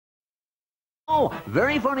Oh,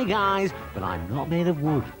 very funny, guys, but I'm not made of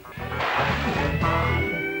wood.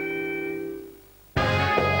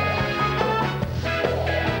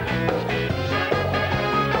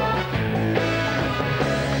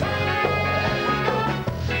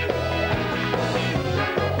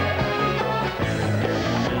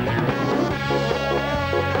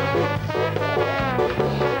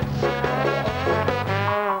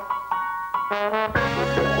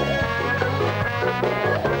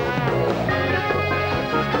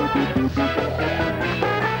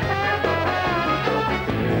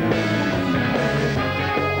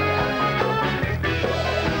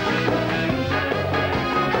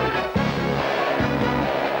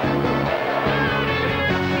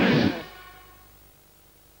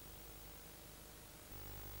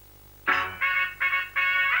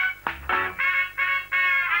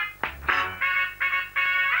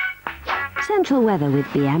 Central weather with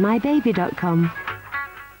BMIBaby.com.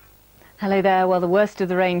 Hello there. Well, the worst of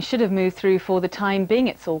the rain should have moved through for the time being.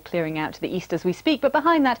 It's all clearing out to the east as we speak, but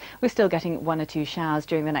behind that we're still getting 1 or 2 showers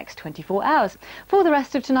during the next 24 hours. For the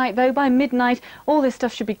rest of tonight, though, by midnight all this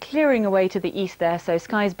stuff should be clearing away to the east there, so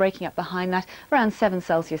skies breaking up behind that. Around 7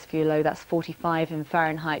 Celsius for your low, that's 45 in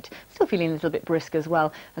Fahrenheit. Still feeling a little bit brisk as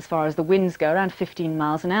well as far as the winds go, around 15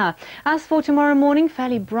 miles an hour. As for tomorrow morning,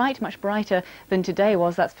 fairly bright, much brighter than today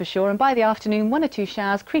was, that's for sure, and by the afternoon 1 or 2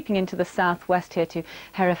 showers creeping into the southwest here to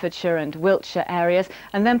Herefordshire and Wiltshire areas,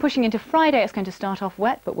 and then pushing into Friday it's going to start off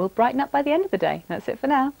wet but will brighten up by the end of the day. That's it for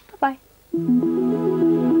now. Bye-bye.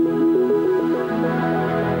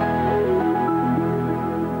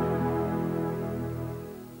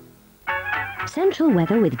 Central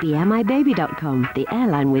weather with BMIBaby.com, the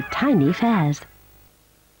airline with tiny fares.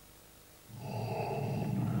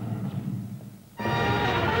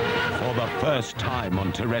 For the first time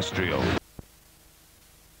on terrestrial,